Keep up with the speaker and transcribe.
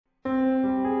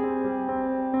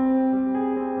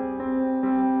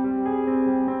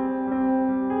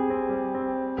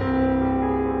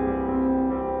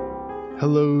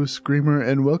Hello, Screamer,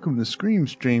 and welcome to Scream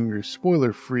Stream, your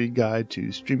spoiler-free guide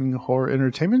to streaming horror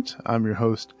entertainment. I'm your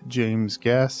host, James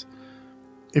Gass.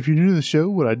 If you're new to the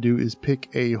show, what I do is pick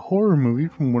a horror movie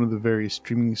from one of the various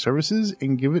streaming services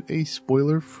and give it a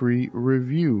spoiler-free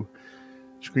review.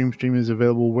 Scream Stream is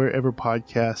available wherever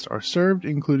podcasts are served,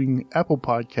 including Apple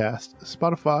Podcasts,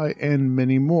 Spotify, and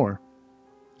many more.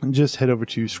 Just head over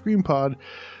to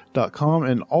screampod.com,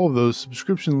 and all of those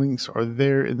subscription links are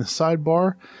there in the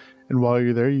sidebar. And while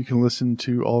you're there, you can listen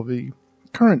to all the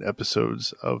current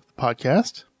episodes of the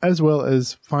podcast, as well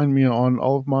as find me on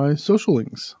all of my social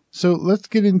links. So let's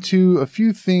get into a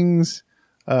few things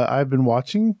I've been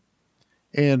watching.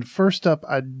 And first up,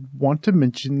 I want to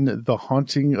mention The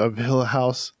Haunting of Hill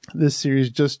House. This series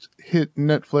just hit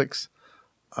Netflix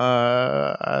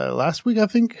last week, I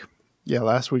think. Yeah,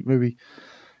 last week maybe.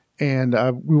 And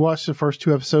we watched the first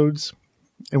two episodes,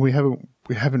 and we haven't.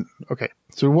 Okay,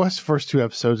 so we watched the first two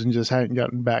episodes and just hadn't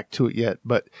gotten back to it yet.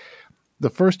 But the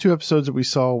first two episodes that we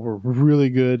saw were really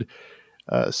good.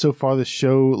 So far, the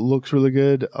show looks really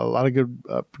good. A lot of good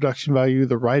production value.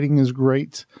 The writing is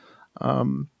great.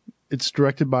 It's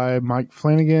directed by Mike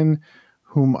Flanagan,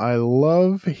 whom I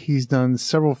love. He's done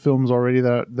several films already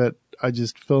that I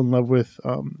just fell in love with,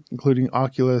 including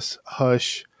Oculus,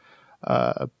 Hush,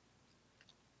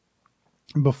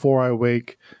 Before I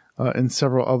Wake, and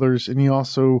several others. And he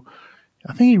also,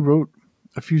 I think he wrote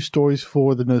a few stories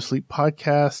for the No Sleep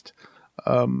podcast.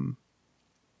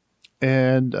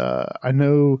 And I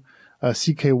know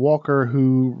C.K. Walker,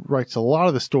 who writes a lot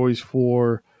of the stories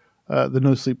for the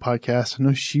No Sleep podcast. I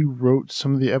know she wrote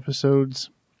some of the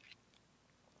episodes.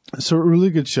 So a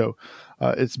really good show.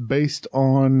 It's based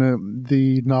on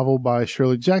the novel by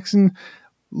Shirley Jackson,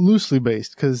 loosely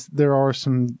based, because there are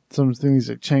some things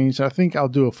that changed. I think I'll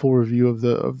do a full review of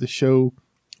the show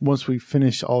once we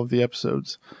finish all of the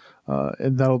episodes,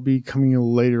 and that'll be coming in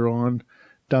later on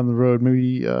down the road,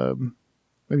 maybe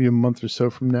a month or so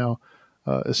from now.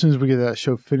 As soon as we get that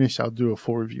show finished, I'll do a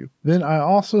full review. Then I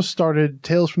also started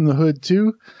Tales from the Hood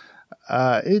 2.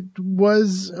 It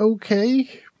was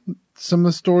okay. Some of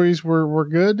the stories were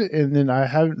good, and then I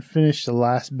haven't finished the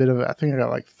last bit of it. I think I got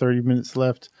like 30 minutes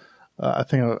left. I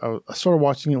think I started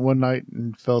watching it one night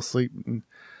and fell asleep, and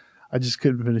I just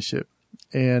couldn't finish it.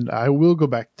 And I will go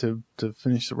back to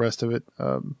finish the rest of it,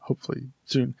 hopefully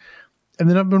soon. And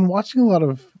then I've been watching a lot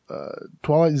of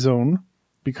Twilight Zone,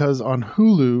 because on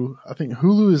Hulu, I think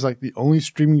Hulu is like the only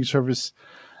streaming service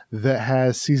that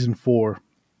has season 4.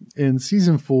 And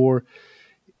season 4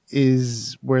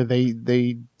 is where they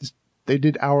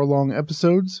did hour-long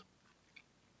episodes,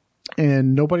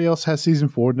 and nobody else has season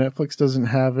 4. Netflix doesn't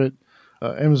have it.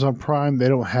 Amazon Prime, they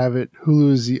don't have it.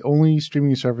 Hulu is the only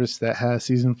streaming service that has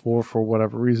season 4 for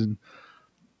whatever reason.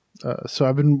 So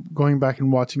I've been going back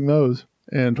and watching those.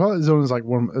 And Twilight Zone is like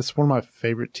it's one of my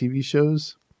favorite TV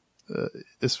shows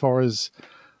as far as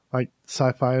like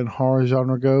sci-fi and horror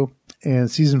genre go.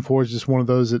 And season 4 is just one of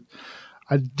those that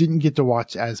I didn't get to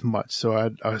watch as much. So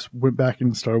I went back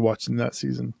and started watching that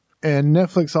season. And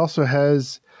Netflix also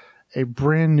has a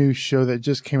brand new show that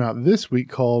just came out this week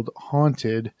called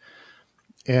Haunted.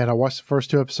 And I watched the first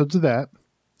 2 episodes of that.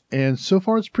 And so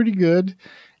far it's pretty good.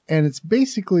 And it's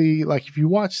basically like if you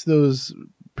watch those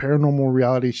paranormal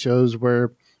reality shows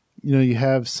where, you know, you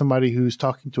have somebody who's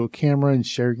talking to a camera and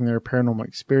sharing their paranormal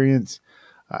experience.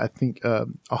 I think A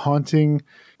Haunting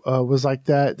was like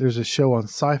that. There's a show on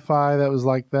Sci-Fi that was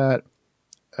like that.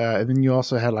 And then you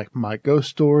also had like My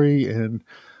Ghost Story and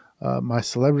My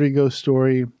Celebrity Ghost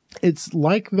Story. It's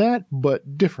like that,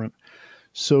 but different.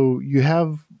 So you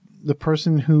have the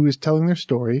person who is telling their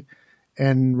story,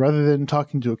 and rather than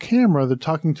talking to a camera, they're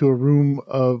talking to a room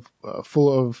of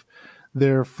full of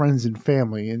their friends and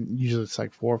family, and usually it's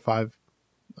like 4 or 5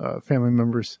 family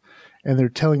members, and they're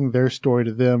telling their story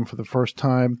to them for the first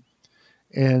time.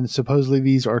 And supposedly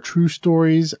these are true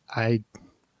stories. I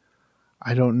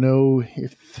don't know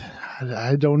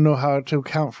how to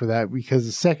account for that, because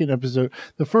the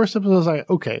first episode was like,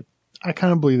 okay, I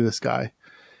kind of believe this guy.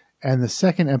 And the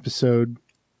second episode,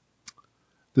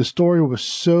 the story was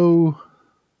so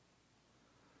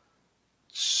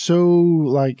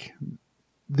like,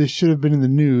 this should have been in the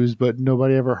news, but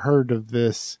nobody ever heard of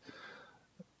this.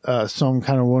 So I'm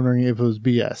kind of wondering if it was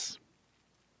BS.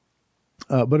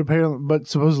 But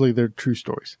supposedly they're true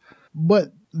stories.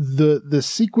 But the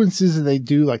sequences that they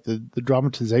do, like the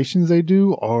dramatizations they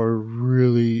do, are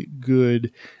really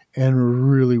good and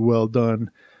really well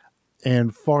done,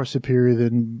 and far superior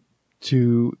than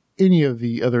to any of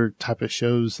the other type of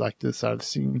shows like this I've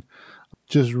seen.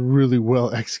 Just really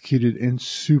well executed and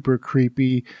super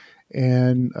creepy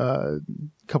and a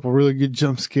couple really good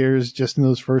jump scares just in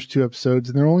those first 2 episodes.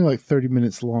 And they're only like 30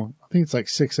 minutes long. I think it's like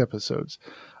 6 episodes.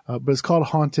 But it's called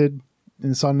Haunted,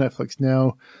 and it's on Netflix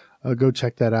now. Go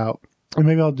check that out. And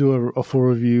maybe I'll do a full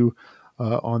review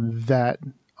on that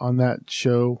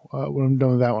show when I'm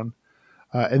done with that one.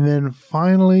 And then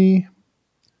finally,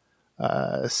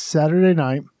 Saturday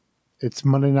night, it's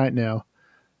Monday night now.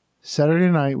 Saturday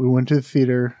night, we went to the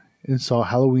theater and saw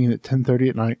Halloween at 10:30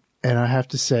 at night. And I have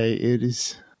to say, it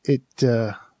is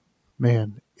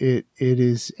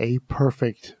a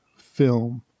perfect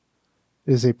film.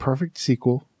 It is a perfect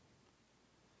sequel,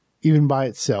 even by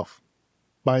itself.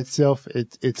 By itself,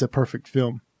 it's a perfect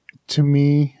film. To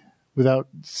me, without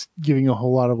giving a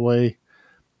whole lot away,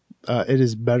 it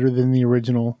is better than the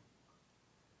original.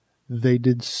 They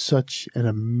did such an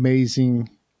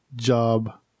amazing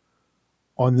job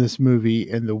on this movie,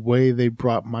 and the way they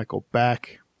brought Michael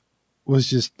back was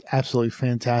just absolutely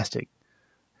fantastic.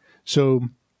 So,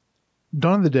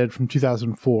 Dawn of the Dead from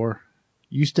 2004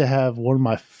 used to have one of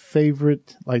my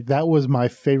favorite, that was my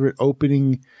favorite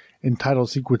opening and title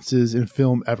sequences in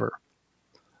film ever.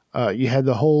 You had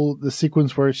the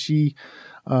sequence where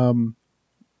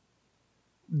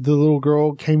the little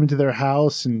girl came into their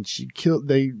house and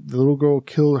the little girl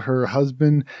killed her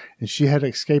husband, and she had to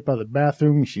escape out of the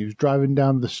bathroom. She was driving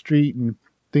down the street and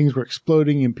things were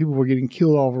exploding and people were getting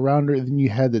killed all around her. And then you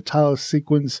had the title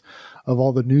sequence of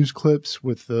all the news clips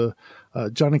with the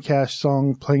Johnny Cash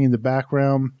song playing in the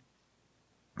background.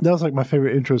 That was like my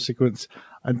favorite intro sequence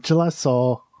until I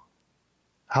saw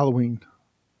Halloween.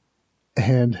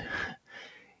 And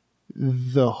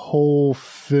the whole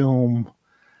film,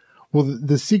 well,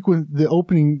 the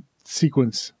opening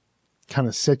sequence kind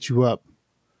of set you up,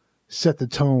 set the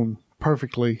tone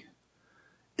perfectly.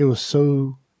 It was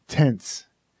so tense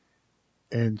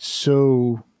and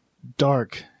so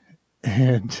dark,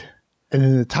 and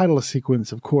then the title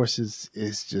sequence, of course,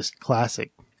 is just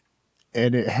classic.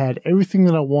 And it had everything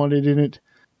that I wanted in it.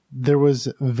 There was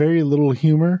very little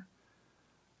humor.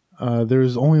 There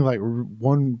was only like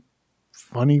one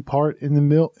funny part in the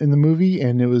movie,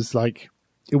 and it was like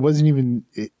it wasn't even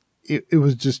it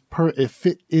was just it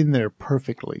fit in there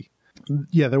perfectly.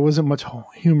 Yeah, there wasn't much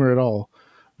humor at all.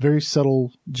 Very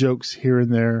subtle jokes here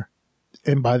and there.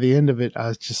 And by the end of it, I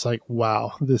was just like,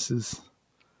 wow,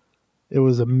 it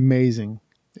was amazing.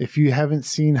 If you haven't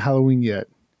seen Halloween yet,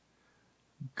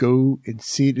 go and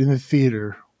see it in the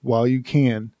theater while you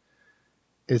can.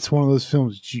 It's one of those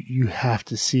films you have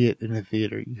to see it in a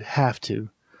theater. You have to.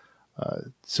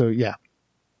 So yeah,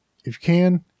 if you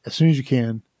can, as soon as you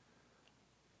can,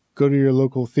 go to your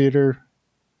local theater,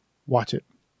 watch it.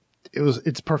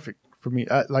 It's perfect for me.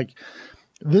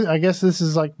 I guess this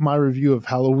is like my review of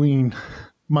Halloween,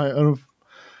 my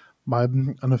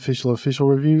unofficial official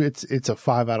review. It's a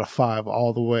 5 out of 5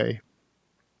 all the way.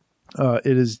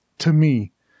 It is, to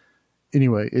me,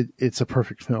 anyway. It's a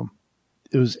perfect film.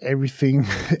 It was everything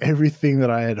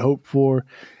that I had hoped for,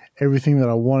 everything that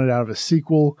I wanted out of a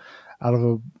sequel, out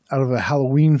of a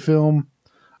Halloween film.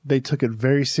 They took it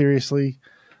very seriously.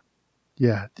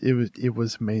 Yeah, it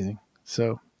was amazing.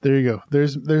 So there you go.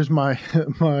 There's my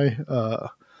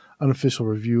unofficial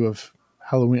review of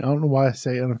Halloween. I don't know why I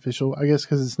say unofficial. I guess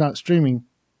because it's not streaming.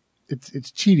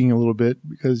 It's cheating a little bit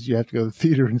because you have to go to the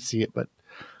theater and see it. But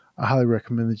I highly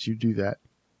recommend that you do that.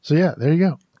 So yeah, there you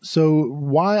go. So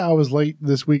why I was late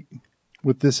this week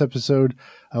with this episode,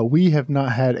 we have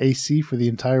not had AC for the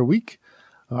entire week.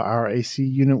 Our AC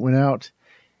unit went out,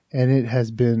 and it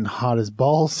has been hot as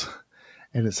balls.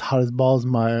 And it's hot as balls in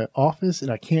my office,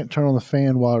 and I can't turn on the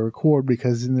fan while I record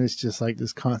because then there's just like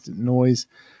this constant noise,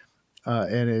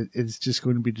 and it's just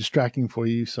going to be distracting for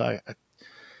you. So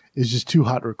it's just too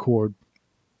hot to record.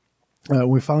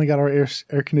 We finally got our air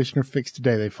conditioner fixed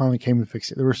today. They finally came and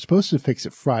fixed it. They were supposed to fix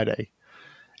it Friday,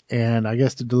 and I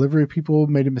guess the delivery people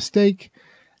made a mistake,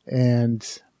 and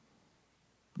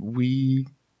we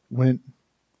went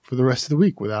for the rest of the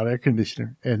week without air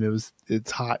conditioner, and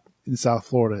it's hot in South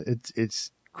Florida.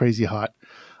 It's crazy hot.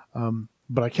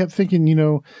 But I kept thinking,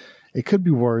 it could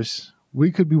be worse.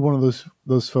 We could be one of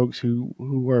those folks who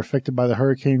were affected by the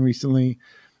hurricane recently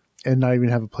and not even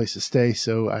have a place to stay.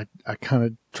 So I kind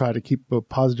of try to keep a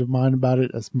positive mind about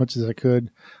it as much as I could.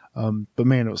 But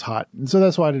man, it was hot. And so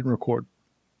that's why I didn't record,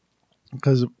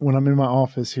 because when I'm in my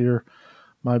office here,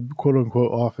 my quote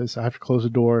unquote office, I have to close the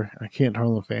door. I can't turn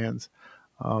on the fans.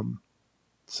 But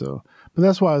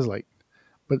that's why I was late.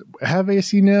 But I have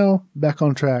AC now, back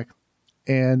on track.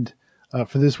 And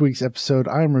for this week's episode,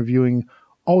 I am reviewing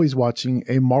Always Watching,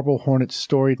 a Marble Hornets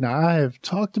story. Now, I have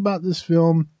talked about this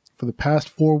film for the past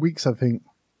 4 weeks, I think,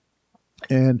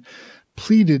 and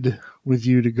pleaded with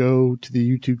you to go to the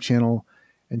YouTube channel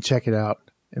and check it out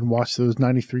and watch those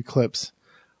 93 clips.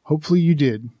 Hopefully you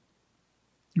did.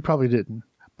 You probably didn't,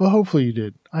 but hopefully you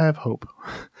did. I have hope.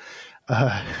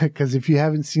 Because if you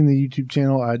haven't seen the YouTube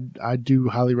channel, I do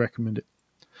highly recommend it.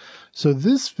 So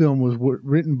this film was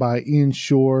written by Ian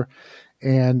Shore,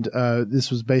 and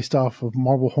this was based off of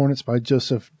Marble Hornets by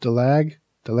Joseph Delague,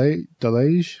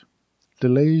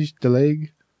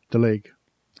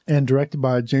 and directed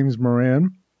by James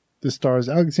Moran. This stars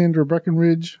Alexandra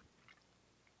Breckenridge,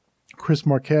 Chris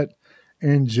Marquette,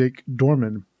 and Jake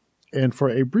Dorman. And for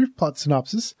a brief plot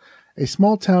synopsis, a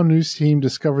small town news team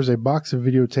discovers a box of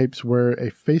videotapes where a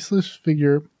faceless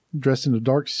figure dressed in a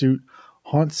dark suit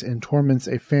haunts and torments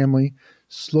a family,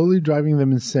 slowly driving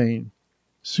them insane.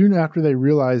 Soon after, they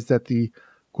realize that the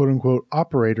quote-unquote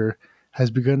operator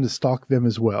has begun to stalk them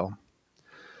as well.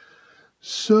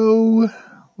 So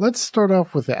let's start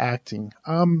off with the acting.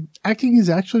 Acting is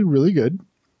actually really good.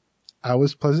 I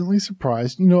was pleasantly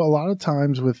surprised. You know, a lot of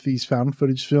times with these found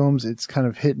footage films, it's kind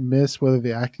of hit and miss whether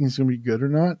the acting is going to be good or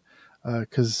not.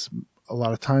 Because a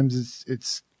lot of times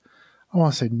it's I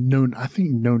want to say known. I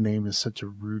think no name is such a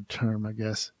rude term, I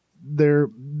guess. They're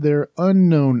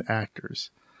unknown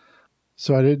actors.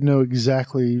 So I didn't know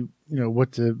exactly,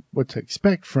 what to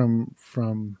expect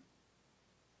from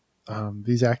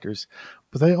these actors.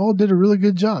 But they all did a really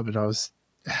good job, and I was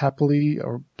happily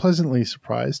or pleasantly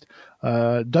surprised.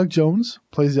 Doug Jones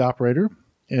plays the operator,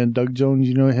 and Doug Jones,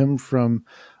 you know him from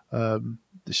The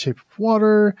Shape of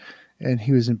Water, and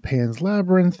he was in Pan's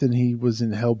Labyrinth, and he was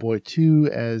in Hellboy 2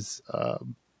 as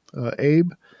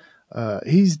Abe.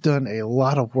 He's done a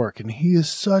lot of work, and he is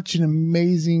such an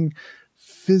amazing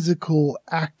physical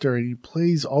actor, and he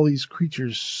plays all these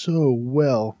creatures so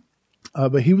well.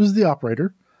 But he was the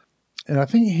operator, and I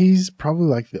think he's probably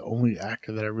like the only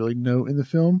actor that I really know in the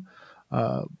film.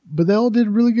 But they all did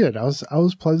really good. I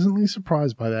was pleasantly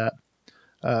surprised by that.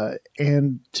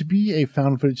 And to be a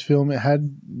found footage film, it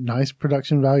had nice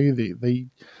production value. You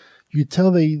could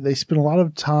tell they spent a lot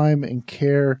of time and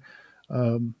care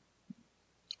on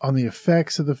the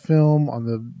effects of the film, on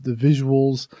the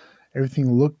visuals.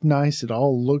 Everything looked nice. It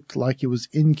all looked like it was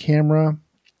in camera.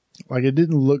 Like it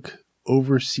didn't look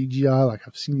over CGI. Like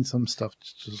I've seen some stuff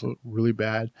just look really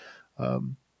bad.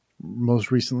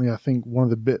 Most recently, I think one of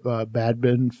the Bad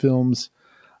Ben films,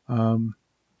 some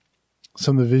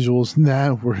of the visuals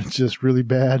now were just really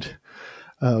bad.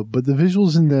 But the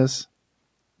visuals in this,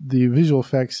 the visual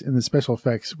effects and the special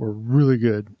effects were really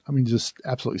good. I mean, just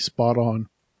absolutely spot on.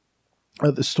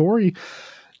 The story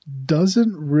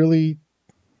doesn't really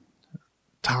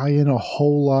tie in a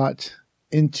whole lot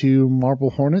into Marble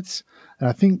Hornets. And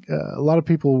I think a lot of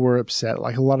people were upset,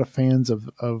 like a lot of fans of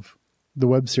the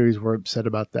web series were upset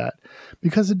about that,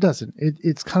 because it doesn't.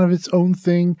 It's kind of its own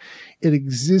thing. It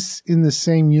exists in the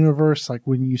same universe. Like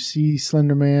when you see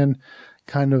Slender Man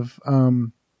kind of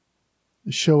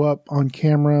show up on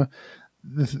camera,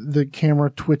 the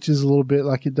camera twitches a little bit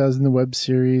like it does in the web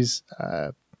series.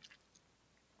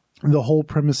 The whole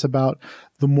premise about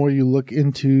the more you look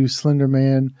into Slender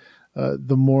Man,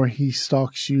 the more he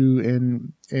stalks you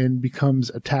and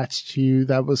becomes attached to you.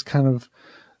 That was kind of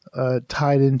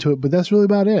tied into it, but that's really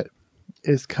about it.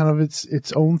 It's kind of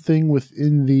its own thing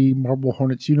within the Marble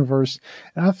Hornets universe,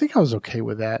 and I think I was okay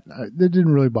with that. That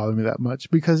didn't really bother me that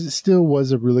much because it still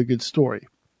was a really good story.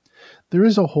 There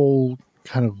is a whole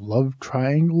kind of love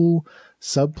triangle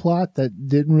subplot that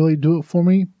didn't really do it for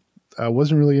me. I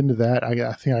wasn't really into that.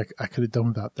 I think I could have done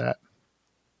without that.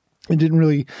 It didn't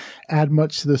really add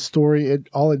much to the story.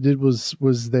 All it did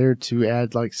was there to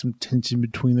add like some tension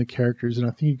between the characters, and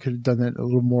I think you could have done that in a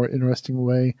little more interesting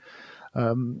way.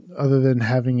 Other than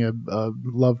having a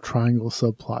love triangle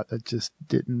subplot that just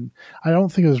didn't. I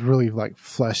don't think it was really like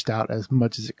fleshed out as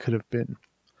much as it could have been.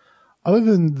 Other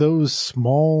than those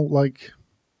small like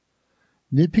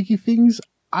nitpicky things,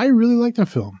 I really liked the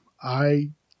film.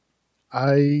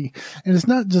 And it's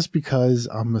not just because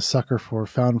I'm a sucker for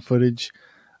found footage.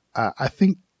 I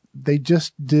think they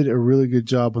just did a really good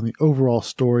job on the overall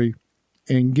story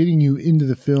and getting you into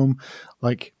the film.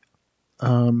 Like,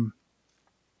 the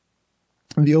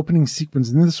opening sequence,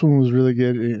 and this one was really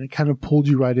good, and it kind of pulled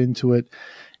you right into it.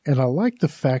 And I like the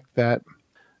fact that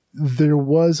there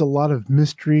was a lot of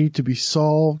mystery to be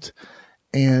solved.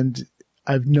 And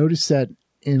I've noticed that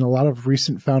in a lot of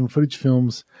recent found footage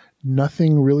films,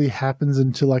 nothing really happens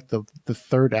until like the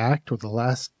third act or the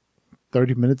last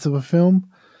 30 minutes of a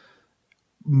film.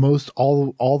 Most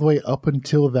all the way up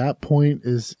until that point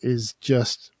is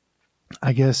just,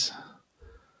 I guess,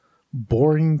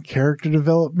 boring character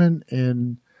development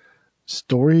and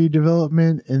story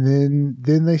development, and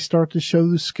then they start to show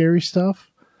the scary stuff.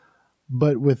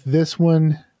 But with this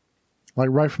one, like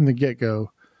right from the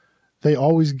get-go, they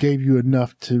always gave you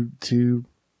enough to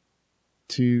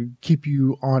keep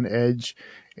you on edge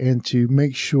and to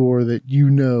make sure that you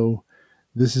know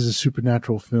this is a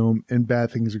supernatural film and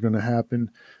bad things are going to happen.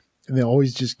 And they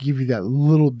always just give you that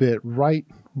little bit right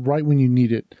when you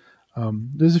need it.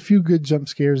 There's a few good jump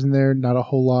scares in there, not a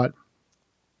whole lot.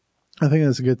 I think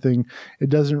that's a good thing. I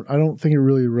don't think it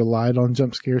really relied on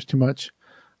jump scares too much.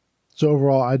 So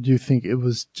overall, I do think it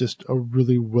was just a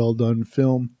really well done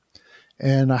film.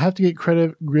 And I have to give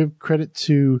credit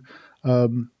to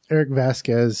Eric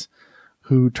Vasquez,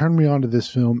 who turned me on to this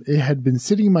film. It had been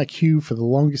sitting in my queue for the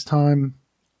longest time,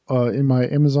 in my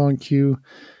Amazon queue.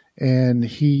 And I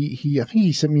think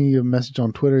he sent me a message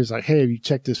on Twitter. He's like, "Hey, have you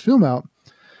checked this film out?"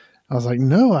 I was like,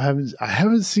 "No, I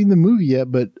haven't seen the movie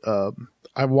yet, but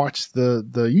I watched the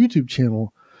YouTube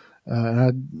channel, and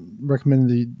I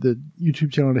recommended the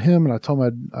YouTube channel to him, and I told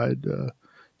him I'd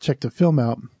check the film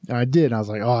out, and I did. And I was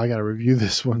like, oh, I got to review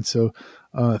this one. So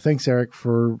thanks, Eric,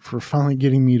 for finally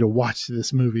getting me to watch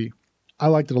this movie. I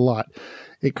liked it a lot.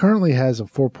 It currently has a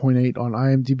 4.8 on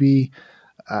IMDb.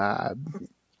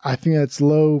 I think that's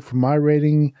low for my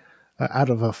rating. Out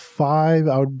of a 5,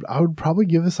 I would probably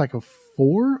give this like a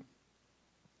 4.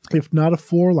 If not a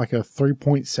 4, like a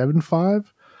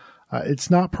 3.75. It's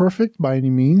not perfect by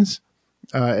any means.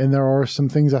 And there are some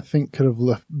things I think could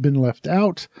have been left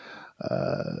out.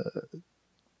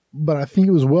 But I think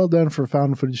it was well done for a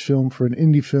found footage film, for an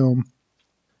indie film.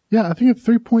 Yeah, I think a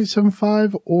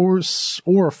 3.75 or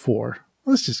a 4.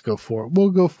 Let's just go 4.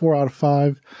 We'll go 4 out of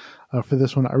 5 for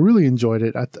this one. I really enjoyed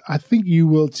it. I think you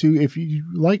will too. If you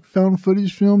like found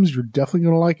footage films, you're definitely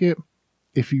going to like it.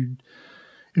 If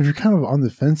you're kind of on the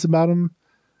fence about them,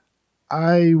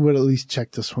 I would at least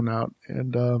check this one out,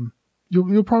 and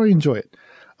you'll probably enjoy it.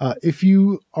 If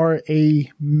you follow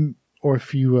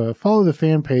the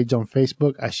fan page on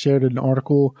Facebook, I shared an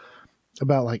article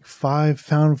about like 5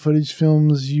 found footage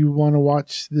films you want to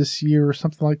watch this year or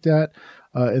something like that.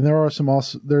 And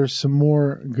there's some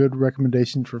more good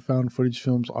recommendations for found footage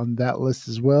films on that list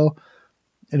as well.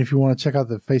 And if you want to check out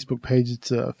the Facebook page,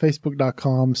 it's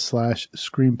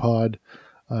facebook.com/screampod.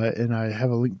 And I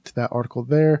have a link to that article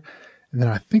there. And then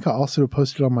I think I also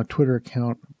posted on my Twitter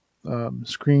account,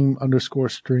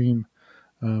 scream_stream.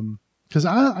 Cause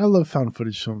I love found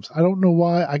footage films. I don't know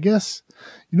why. I guess,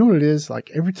 you know what it is? Like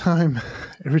every time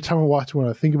I watch one,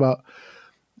 I think about,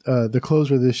 the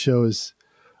closer of this show is,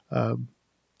 if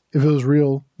it was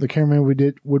real, the cameraman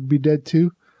would be dead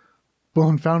too. Well,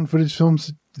 in found footage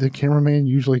films, the cameraman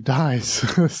usually dies.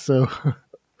 So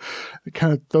it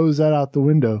kind of throws that out the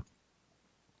window.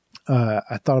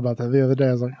 I thought about that the other day.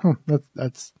 I was like,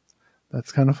 that's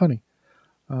kind of funny.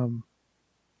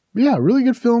 Yeah, really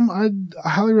good film. I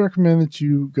highly recommend that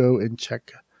you go and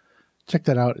check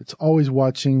that out. It's Always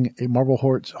Watching, a Marble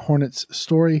Hornets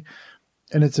story,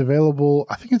 and it's available.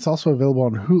 I think it's also available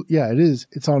on Hulu. Yeah, it is.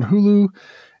 It's on Hulu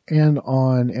and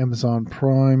on Amazon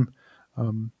Prime.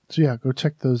 So yeah, go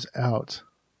check those out.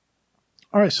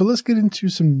 All right, so let's get into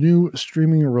some new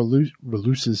streaming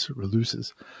releases.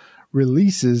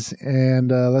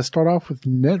 And let's start off with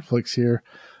Netflix here.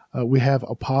 We have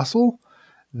Apostle.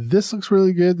 This looks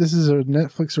really good. This is a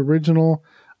Netflix original.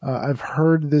 I've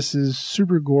heard this is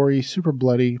super gory, super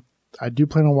bloody. I do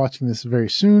plan on watching this very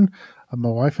soon. My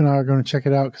wife and I are going to check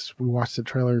it out because we watched the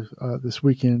trailer this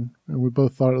weekend, and we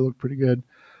both thought it looked pretty good.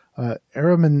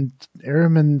 Aramentari,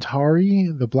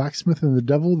 The Blacksmith and the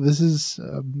Devil. This is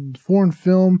a foreign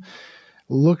film.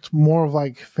 Looked more of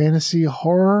like fantasy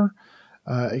horror.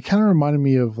 It kind of reminded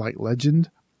me of like Legend.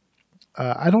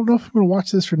 I don't know if I'm going to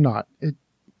watch this or not.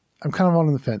 I'm kind of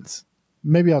on the fence.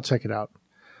 Maybe I'll check it out.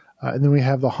 And then we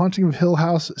have the Haunting of Hill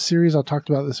House series. I talked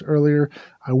about this earlier.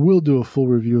 I will do a full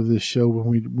review of this show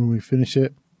when we finish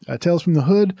it. Tales from the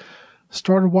Hood.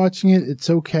 Started watching it. It's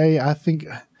okay. I think,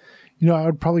 I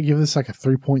would probably give this like a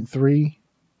 3.3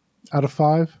 out of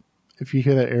 5. If you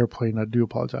hear that airplane, I do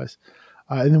apologize.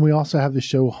 And then we also have the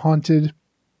show Haunted.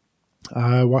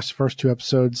 I watched the first 2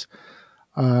 episodes.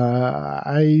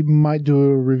 I might do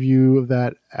a review of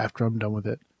that after I'm done with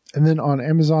it. And then on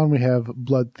Amazon, we have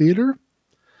Blood Theater.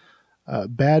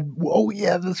 Oh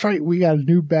yeah, that's right. We got a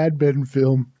new Bad Ben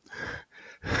film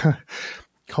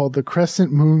called The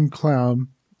Crescent Moon Clown.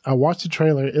 I watched the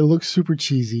trailer. It looks super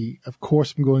cheesy. Of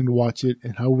course, I'm going to watch it,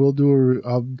 and I will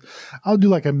I'll do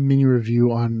like a mini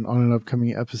review on an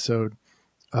upcoming episode.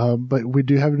 But we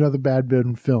do have another Bad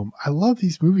Ben film. I love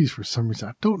these movies for some reason.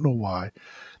 I don't know why.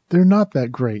 They're not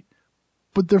that great,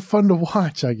 but they're fun to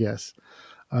watch, I guess.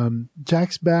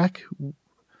 Jack's back.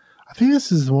 I think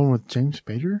this is the one with James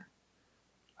Spader.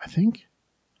 I think.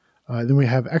 Then we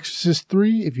have Exorcist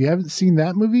 3. If you haven't seen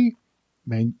that movie,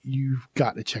 man, you've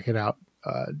got to check it out.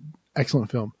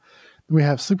 Excellent film. Then we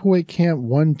have Sleepaway Camp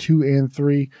 1, 2, and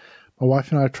 3. My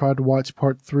wife and I tried to watch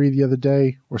part 3 the other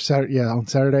day, or Saturday. Yeah, on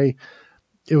Saturday.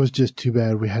 It was just too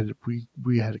bad. We had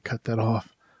to cut that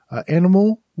off.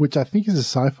 Animal, which I think is a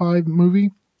sci-fi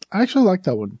movie. I actually like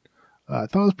that one. I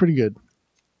thought it was pretty good.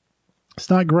 It's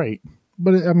not great,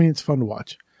 but it's fun to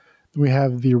watch. Then we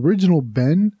have the original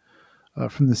Ben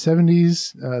from the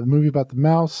 70s, the movie about the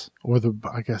mouse, or the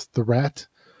rat.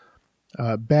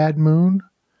 Bad Moon.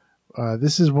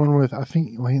 This is one with, I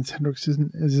think Lance Hendricks is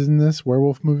in this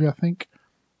werewolf movie, I think.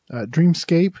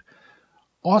 Dreamscape.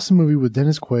 Awesome movie with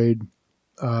Dennis Quaid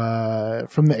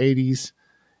from the 80s.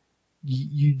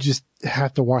 You just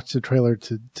have to watch the trailer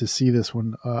to see this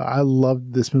one. I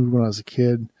loved this movie when I was a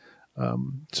kid.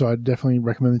 So I definitely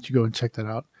recommend that you go and check that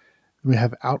out. We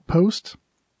have Outpost.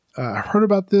 I've heard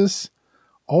about this.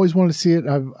 Always wanted to see it.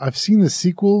 I've seen the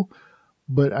sequel,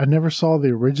 but I never saw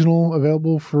the original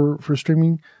available for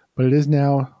streaming, but it is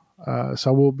now.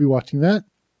 So I will be watching that.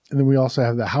 And then we also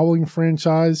have the Howling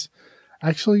franchise.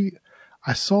 Actually,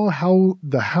 I saw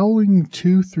the Howling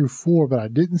 2 through 4, but I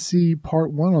didn't see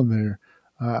part 1 on there.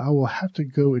 I will have to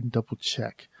go and double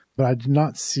check, but I did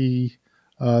not see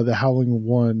the Howling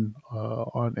 1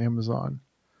 on Amazon.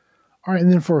 All right,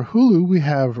 and then for Hulu, we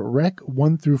have Rec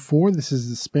 1 through 4. This is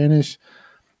the Spanish.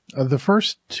 The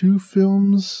first two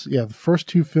films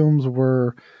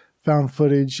were found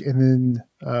footage, and then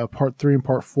part 3 and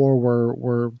part 4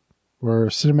 were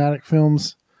cinematic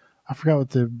films. I forgot what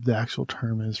the actual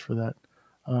term is for that.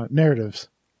 Narratives.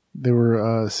 They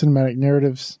were cinematic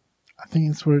narratives. I think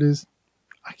that's what it is.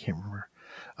 I can't remember.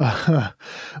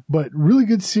 But really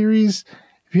good series.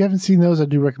 If you haven't seen those, I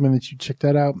do recommend that you check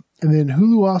that out. And then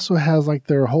Hulu also has like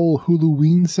their whole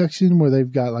Huluween section where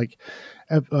they've got like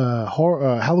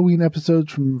Halloween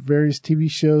episodes from various TV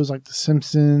shows like The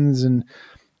Simpsons and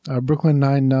Brooklyn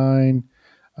Nine-Nine.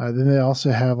 Then they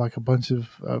also have like a bunch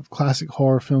of classic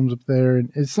horror films up there. And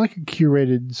it's like a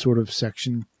curated sort of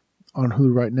section on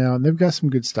Hulu right now. And they've got some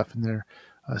good stuff in there.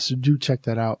 So do check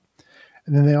that out.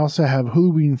 And then they also have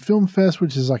Huluween Film Fest,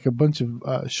 which is like a bunch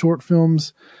of short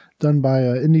films done by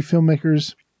indie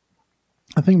filmmakers.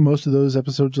 I think most of those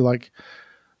episodes are like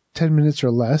 10 minutes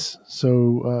or less.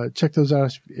 So check those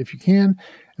out if you can.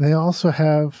 And they also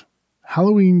have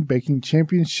Halloween Baking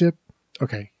Championship.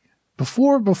 Okay.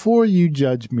 Before you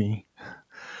judge me,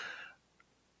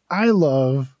 I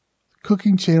love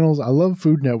cooking channels. I love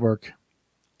Food Network,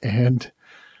 and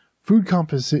food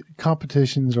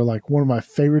competitions are like one of my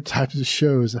favorite types of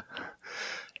shows.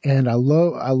 And I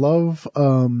love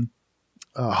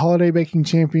Holiday Baking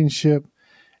Championship,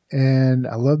 and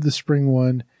I love the spring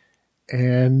one.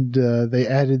 And they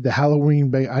added the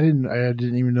Halloween I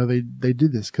didn't even know they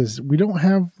did this, because we don't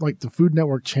have like the Food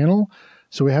Network channel,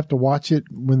 so we have to watch it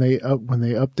when they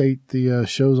update the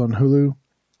shows on Hulu.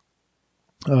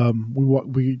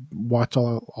 We watch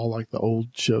all like the old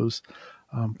shows,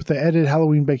 but they added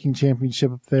Halloween Baking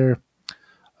Championship up there.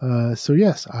 So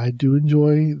yes, I do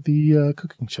enjoy the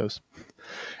cooking shows.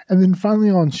 And then finally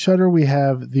on Shudder, we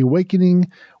have The Awakening,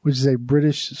 which is a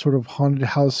British sort of haunted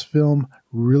house film.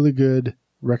 Really good.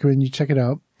 Recommend you check it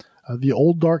out. The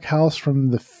Old Dark House from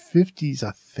the 50s,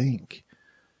 I think.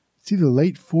 It's either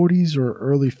late 40s or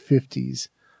early 50s.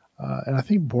 And I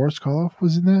think Boris Karloff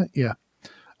was in that. Yeah.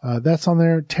 That's on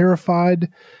there.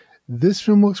 Terrified. This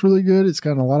film looks really good. It's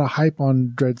gotten a lot of hype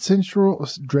on Dread Central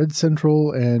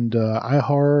and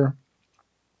iHorror.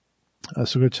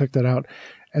 So go check that out.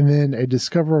 And then a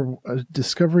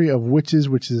Discovery of Witches,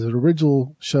 which is an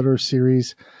original Shudder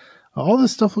series. All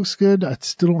this stuff looks good. I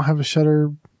still don't have a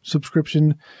Shudder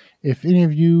subscription. If any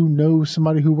of you know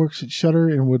somebody who works at Shudder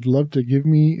and would love to give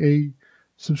me a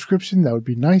subscription, that would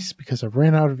be nice, because I've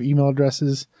ran out of email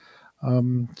addresses.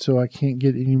 So I can't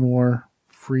get any more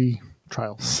free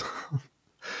trials.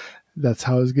 That's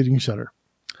how I was getting Shudder.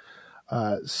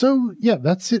 So yeah,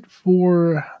 that's it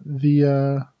for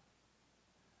the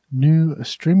new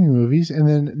streaming movies. And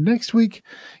then next week,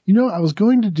 I was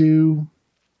going to do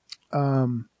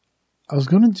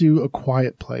A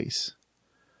Quiet Place,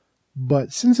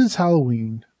 but since it's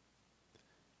Halloween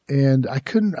and I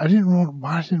didn't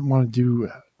want to do,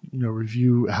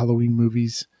 review Halloween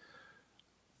movies,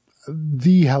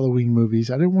 the Halloween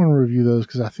movies. I didn't want to review those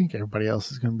because I think everybody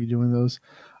else is going to be doing those.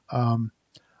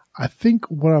 I think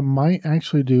what I might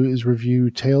actually do is review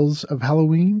Tales of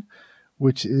Halloween,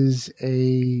 which is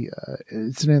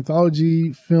it's an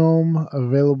anthology film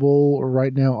available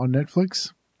right now on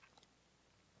Netflix.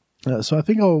 So I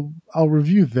think I'll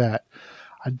review that.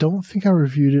 I don't think I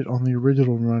reviewed it on the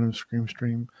original run of Scream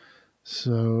Stream.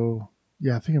 So,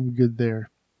 yeah, I think I'm good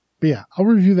there. But yeah, I'll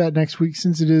review that next week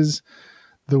since it is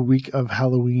the week of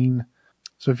Halloween.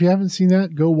 So if you haven't seen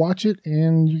that, go watch it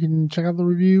and you can check out the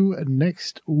review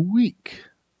next week.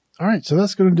 All right, so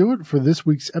that's going to do it for this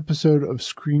week's episode of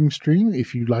Scream Stream.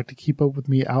 If you'd like to keep up with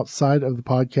me outside of the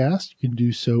podcast, you can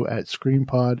do so at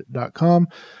screampod.com,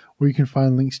 where you can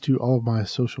find links to all of my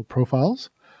social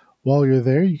profiles. While you're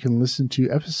there, you can listen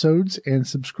to episodes and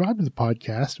subscribe to the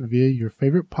podcast via your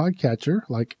favorite podcatcher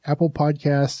like Apple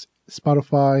Podcasts,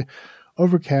 Spotify,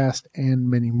 Overcast, and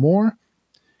many more.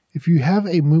 If you have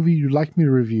a movie you'd like me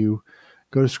to review,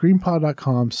 go to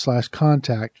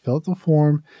screampod.com/contact, fill out the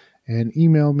form, and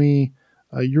email me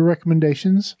your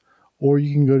recommendations. Or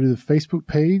you can go to the Facebook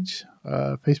page,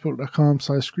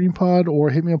 facebook.com/screampod, or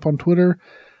hit me up on Twitter,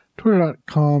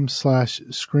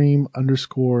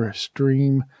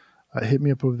 twitter.com/scream_stream. Hit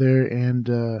me up over there and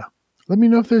let me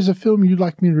know if there's a film you'd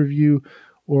like me to review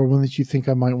or one that you think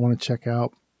I might want to check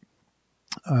out.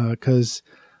 Because,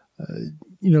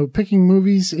 picking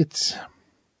movies,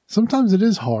 sometimes it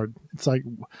is hard. It's like,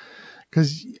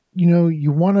 because,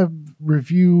 you want to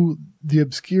review the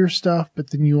obscure stuff, but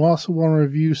then you also want to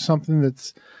review something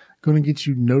that's going to get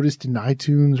you noticed in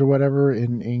iTunes or whatever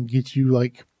and get you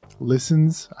like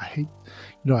listens. I hate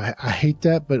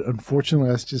that, but unfortunately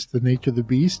that's just the nature of the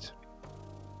beast.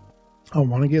 I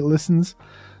want to get listens,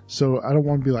 so I don't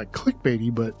want to be like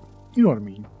clickbaity, but you know what I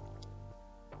mean.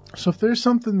 So if there's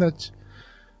something that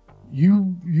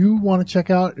you want to check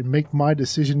out and make my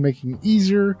decision making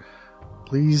easier,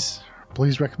 please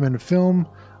recommend a film.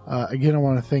 Again, I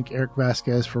want to thank Eric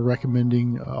Vasquez for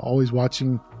recommending Always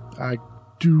Watching. I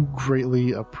do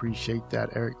greatly appreciate that,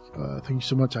 Eric. Thank you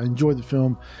so much. I enjoyed the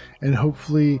film, and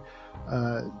hopefully,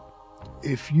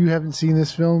 if you haven't seen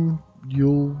this film,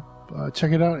 you'll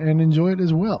check it out and enjoy it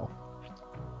as well.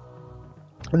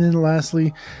 And then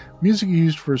lastly, music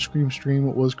used for Scream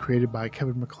Stream was created by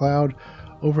Kevin MacLeod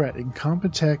over at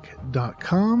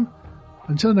incompetech.com.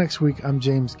 Until next week, I'm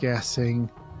James Gass saying,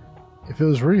 if it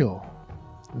was real,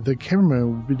 the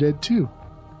cameraman would be dead too,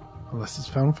 unless it's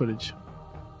found footage.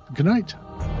 Good night.